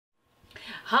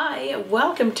Hi,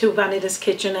 welcome to Bonita's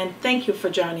Kitchen and thank you for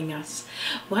joining us.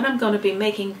 What I'm going to be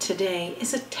making today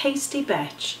is a tasty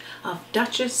batch of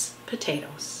Duchess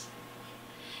potatoes.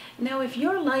 Now if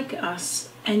you're like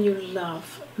us and you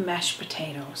love mashed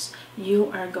potatoes,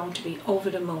 you are going to be over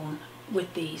the moon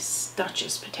with these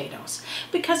Duchess potatoes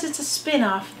because it's a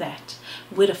spin-off that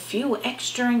with a few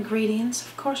extra ingredients.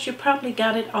 Of course you probably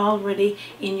got it already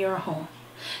in your home.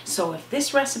 So if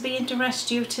this recipe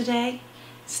interests you today,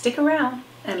 stick around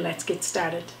and let's get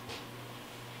started.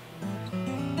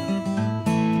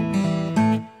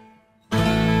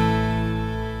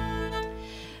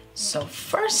 So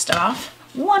first off,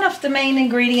 one of the main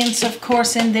ingredients of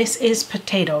course in this is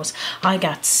potatoes. I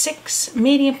got 6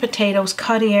 medium potatoes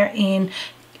cut here in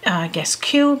I guess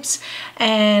cubes,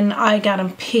 and I got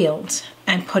them peeled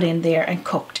and put in there and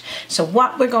cooked. So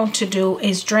what we're going to do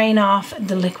is drain off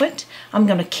the liquid. I'm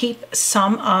going to keep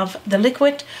some of the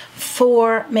liquid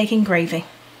for making gravy.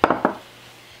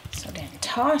 So then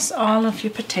toss all of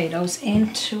your potatoes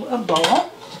into a bowl,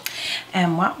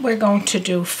 and what we're going to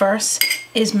do first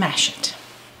is mash it.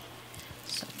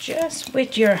 So just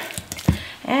with your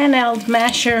handheld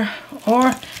masher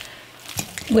or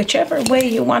whichever way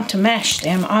you want to mash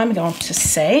them, I'm going to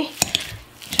say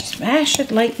just mash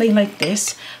it lightly like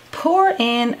this. Pour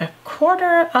in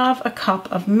 1/4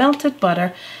 cup of melted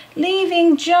butter,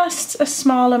 leaving just a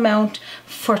small amount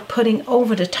for putting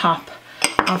over the top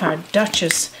of our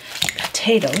Duchess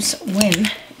potatoes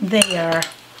when they are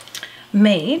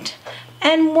made,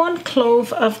 and 1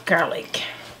 clove of garlic,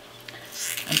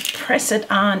 and press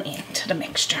it on into the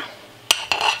mixture.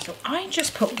 So I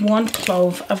just put 1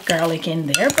 clove of garlic in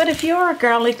there, but if you're a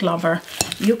garlic lover,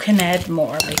 you can add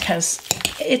more because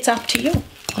it's up to you.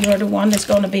 You're the one that's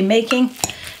going to be making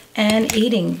and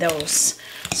eating those.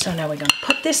 So now we're going to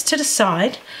put this to the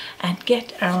side and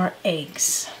get our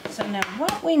eggs. So now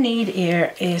what we need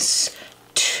here is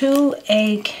 2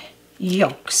 egg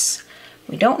yolks.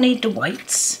 We don't need the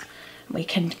whites. We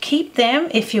can keep them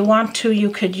if you want to. You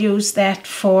could use that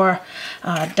for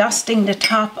dusting the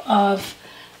top of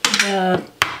the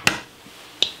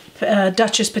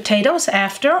Duchess potatoes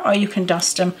after, or you can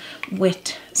dust them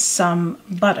with some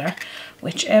butter,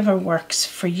 whichever works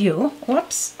for you.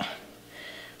 Whoops,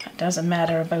 it doesn't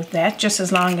matter about that, just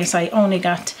as long as I only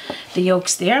got the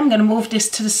yolks there. I'm going to move this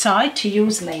to the side to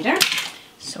use later.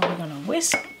 So we're going to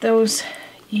whisk those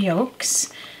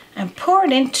yolks and pour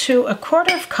it into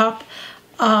 1/4 cup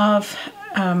of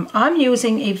I'm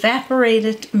using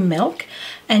evaporated milk,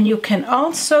 and you can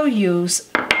also use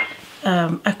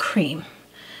a cream,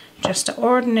 just an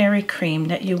ordinary cream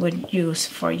that you would use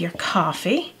for your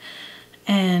coffee.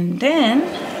 And then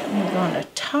you're going to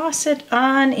toss it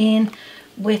on in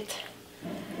with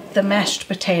the mashed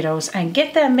potatoes and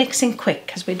get that mixing quick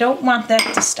because we don't want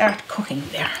that to start cooking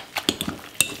there.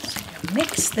 So you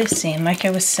mix this in, like I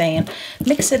was saying,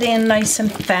 mix it in nice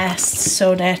and fast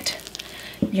so that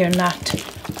you're not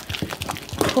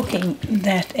cooking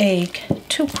that egg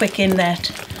too quick in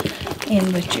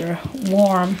with your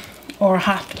warm or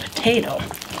hot potato.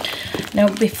 Now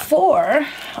before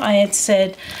I had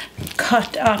said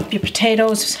cut up your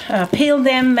potatoes, peel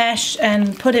them, mash,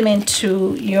 and put them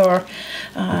into your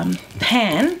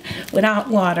pan with hot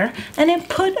water, and then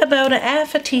put about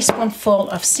 1/2 teaspoonful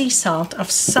of sea salt,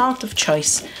 of salt of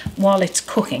choice, while it's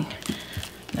cooking.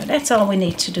 Now that's all we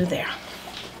need to do there.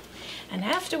 And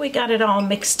after we got it all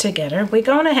mixed together,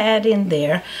 we're going to add in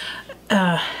there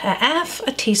 1/2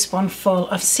 teaspoonful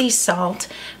of sea salt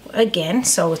again,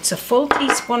 so it's a full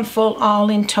teaspoonful all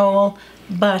in total,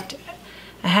 but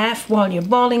 1/2 while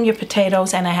you're boiling your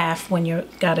potatoes and 1/2 when you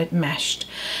got it mashed.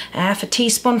 1/2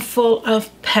 teaspoonful of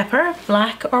pepper,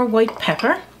 black or white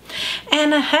pepper,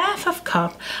 and 1/2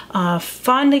 cup of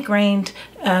finely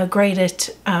grated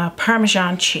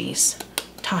parmesan cheese.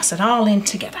 Toss it all in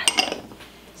together.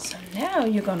 Now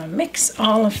you're going to mix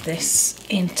all of this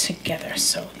in together.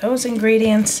 So those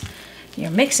ingredients,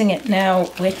 you're mixing it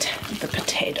now with the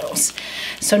potatoes.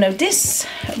 So now this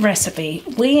recipe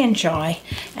we enjoy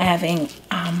having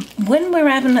when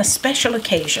we're having a special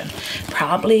occasion.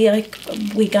 Probably like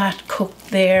we got cooked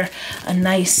there a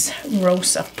nice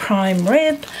roast of prime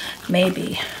rib,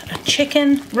 maybe a chicken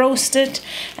roasted,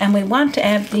 and we want to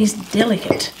have these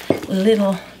delicate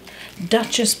little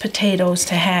Duchess potatoes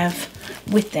to have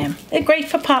with them. They're great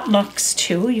for potlucks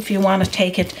too, if you want to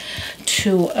take it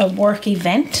to a work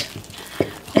event,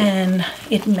 and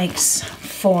it makes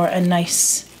for a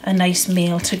nice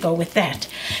meal to go with that.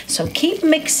 So keep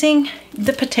mixing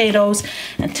the potatoes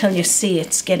until you see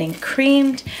it's getting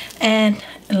creamed and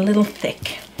a little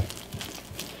thick.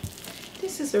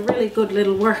 This is a really good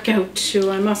little workout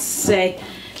too, I must say.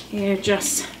 You're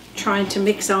just trying to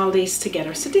mix all these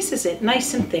together. So this is it,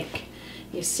 nice and thick.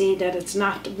 You see that it's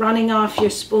not running off your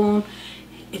spoon.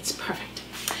 It's perfect.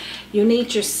 You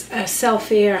need your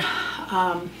self-air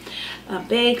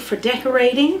bag for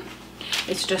decorating.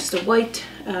 It's just a white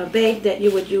bag that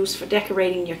you would use for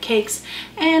decorating your cakes,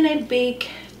 and a big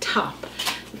top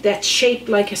that's shaped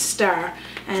like a star,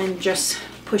 and just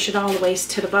push it all the way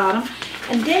to the bottom.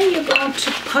 And then you're going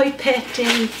to pipette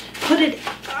in, put it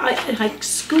like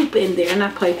scoop in there,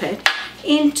 not pipette,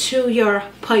 into your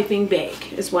piping bag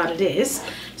is what it is.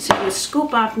 So you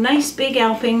scoop up nice big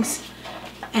helpings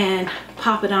and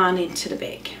pop it on into the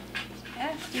bag.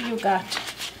 After you got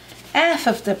half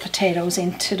of the potatoes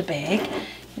into the bag,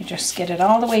 you just get it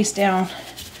all the way down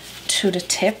to the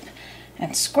tip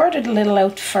and squirt it a little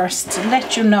out first to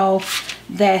let you know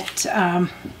that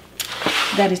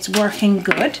that it's working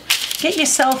good. Get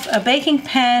yourself a baking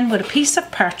pan with a piece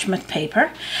of parchment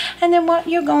paper, and then what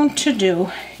you're going to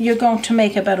do, you're going to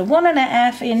make about a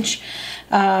 1.5 inch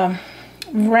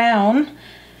round.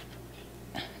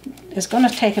 It's going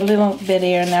to take a little bit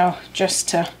here now just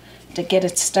to get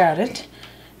it started.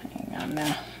 Hang on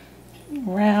now.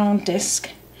 Round disc.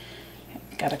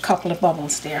 Got a couple of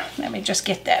bubbles there. Let me just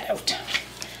get that out.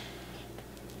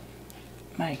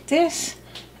 Like this.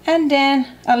 And then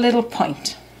a little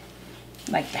point.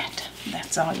 Like that.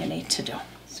 That's all you need to do.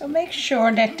 So make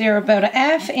sure that they're about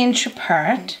 1/2 inch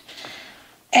apart.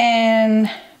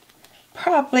 And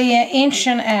probably 1.5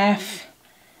 inches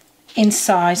in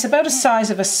size. About the size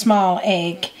of a small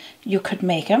egg you could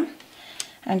make them.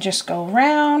 And just go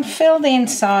round, fill the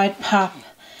inside, pop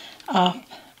up,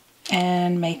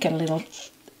 and make a little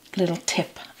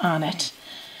tip on it.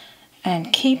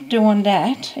 And keep doing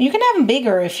that. You can have them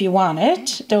bigger if you want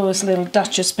it, those little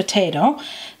Duchess potato.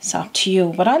 It's up to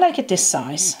you, but I like it this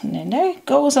size. And then there it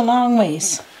goes a long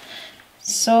ways.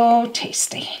 So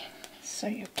tasty. So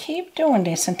you keep doing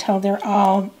this until they're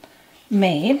all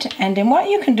made, and then what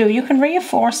you can do, you can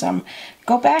reinforce them.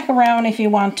 Go back around if you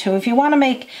want to. If you want to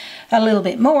make a little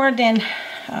bit more, then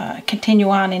continue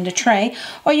on in the tray,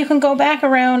 or you can go back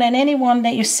around, and anyone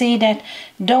that you see that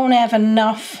don't have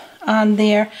enough on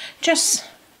there, just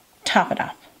top it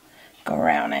up. Go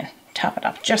around and top it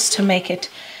up just to make it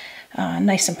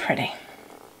nice and pretty.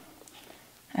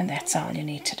 And that's all you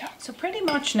need to do. So pretty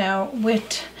much now,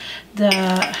 with the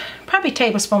probably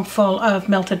tablespoonful of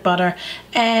melted butter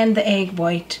and the egg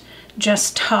white,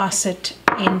 just toss it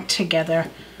in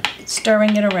together,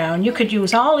 stirring it around. You could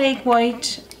use all egg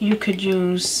white, you could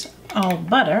use all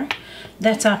butter,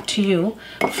 that's up to you,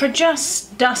 for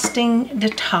just dusting the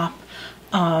top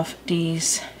of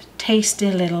these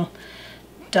tasty little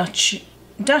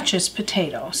Duchess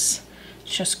potatoes.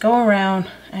 Just go around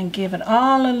and give it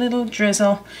all a little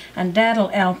drizzle, and that'll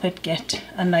help it get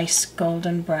a nice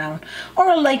golden brown, or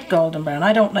a light golden brown.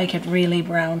 I don't like it really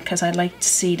brown because I like to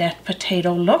see that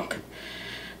potato look.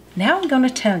 Now I'm going to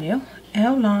tell you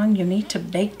how long you need to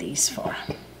bake these for.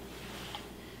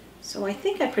 So I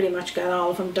think I pretty much got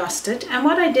all of them dusted, and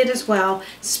what I did as well,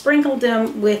 sprinkled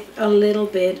them with a little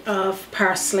bit of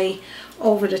parsley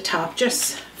over the top,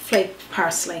 just flaked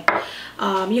parsley.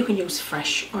 You can use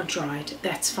fresh or dried,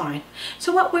 that's fine.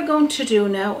 So what we're going to do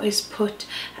now is put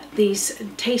these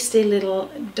tasty little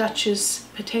Duchess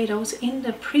potatoes in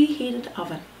the preheated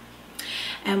oven.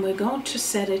 And we're going to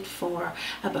set it for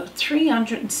about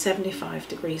 375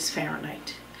 degrees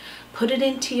Fahrenheit. Put it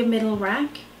into your middle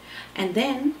rack, and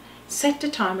then set the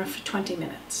timer for 20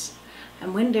 minutes.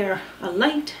 And when they're a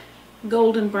light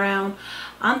golden brown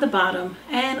on the bottom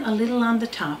and a little on the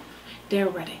top, they're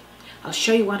ready. I'll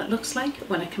show you what it looks like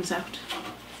when it comes out.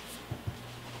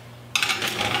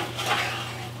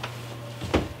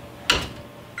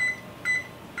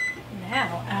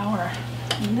 Now our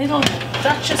little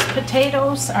Duchess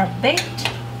potatoes are baked.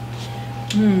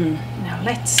 Now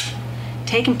let's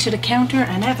take them to the counter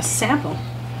and have a sample.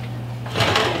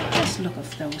 Just look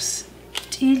at those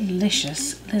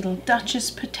delicious little Duchess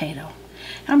potato.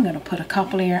 I'm going to put a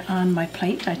couple here on my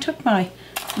plate. I took my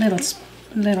little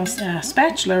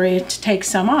spatula here to take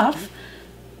some off,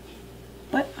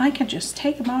 but I can just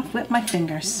take them off with my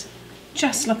fingers.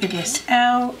 Just look at this,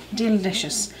 how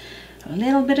delicious. A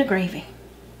little bit of gravy.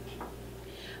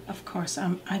 Of course,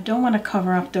 I don't want to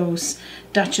cover up those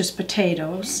Duchess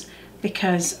potatoes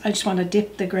because I just want to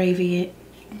dip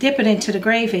it into the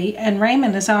gravy, and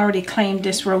Raymond has already claimed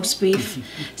this roast beef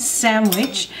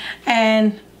sandwich,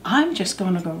 and I'm just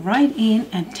going to go right in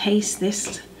and taste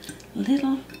this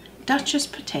little Duchess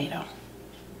potato.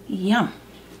 Yum.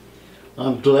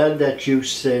 I'm glad that you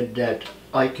said that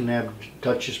I can have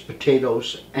Duchess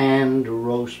potatoes and a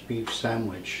roast beef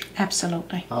sandwich.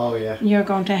 Absolutely. Oh yeah. You're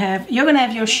going to have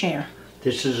your share.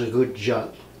 This is a good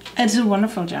job. It's a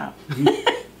wonderful job.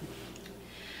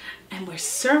 And we're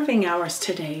serving ours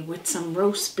today with some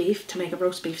roast beef to make a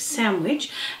roast beef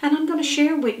sandwich. And I'm going to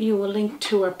share with you a link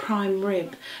to our prime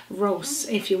rib roast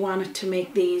if you wanted to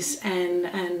make these and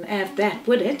add that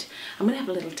with it. I'm going to have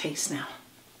a little taste now.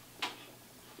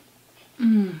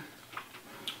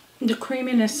 The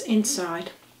creaminess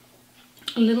inside,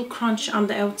 a little crunch on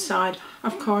the outside.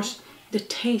 Of course, the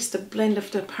taste, the blend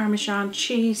of the Parmesan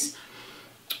cheese.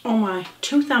 Oh my,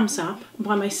 2 thumbs up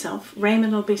by myself.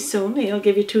 Raymond will be soon. He'll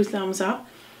give you 2 thumbs up.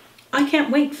 I can't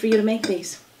wait for you to make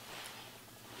these.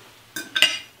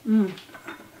 And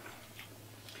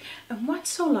what's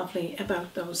so lovely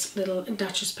about those little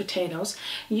Duchess potatoes,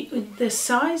 the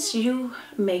size you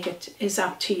make it is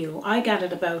up to you. I got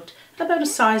it about the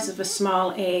size of a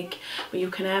small egg, but you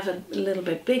can have it a little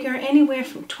bit bigger, anywhere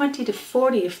from 20 to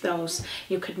 40 of those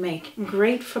you could make.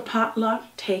 Great for potluck,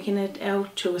 taking it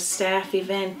out to a staff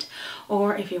event,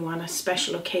 or if you want a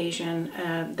special occasion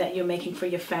that you're making for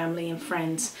your family and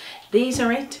friends. These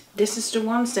are it. This is the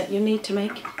ones that you need to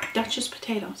make Duchess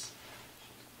potatoes.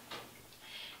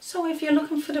 So if you're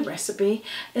looking for the recipe,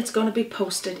 it's going to be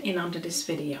posted in under this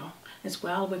video. As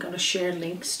well, we're going to share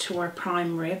links to our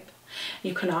prime rib.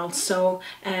 You can also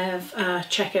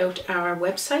check out our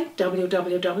website,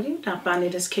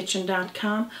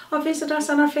 www.bonitaskitchen.com, or visit us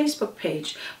on our Facebook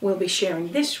page. We'll be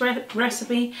sharing this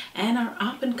recipe and our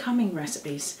up-and-coming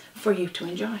recipes for you to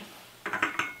enjoy.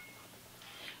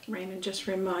 Raymond just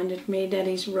reminded me that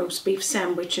his roast beef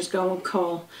sandwich is going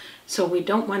cold, so we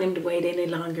don't want him to wait any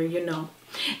longer, you know.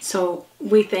 So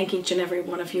we thank each and every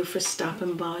one of you for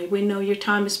stopping by. We know your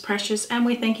time is precious, and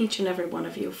we thank each and every one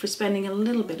of you for spending a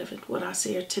little bit of it with us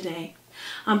here today.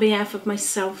 On behalf of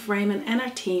myself, Raymond, and our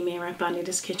team here at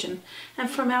Bonita's Kitchen, and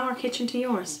from our kitchen to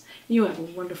yours, you have a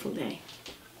wonderful day.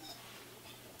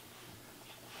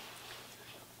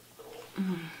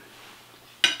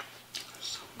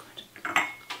 So good.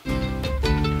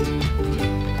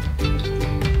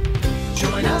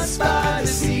 Join us by the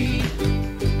sea,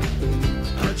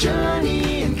 a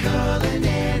journey in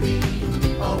culinary,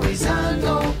 always an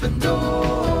open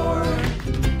door.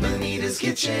 Bonita's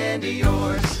Kitchen to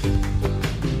yours.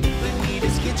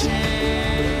 Bonita's Kitchen.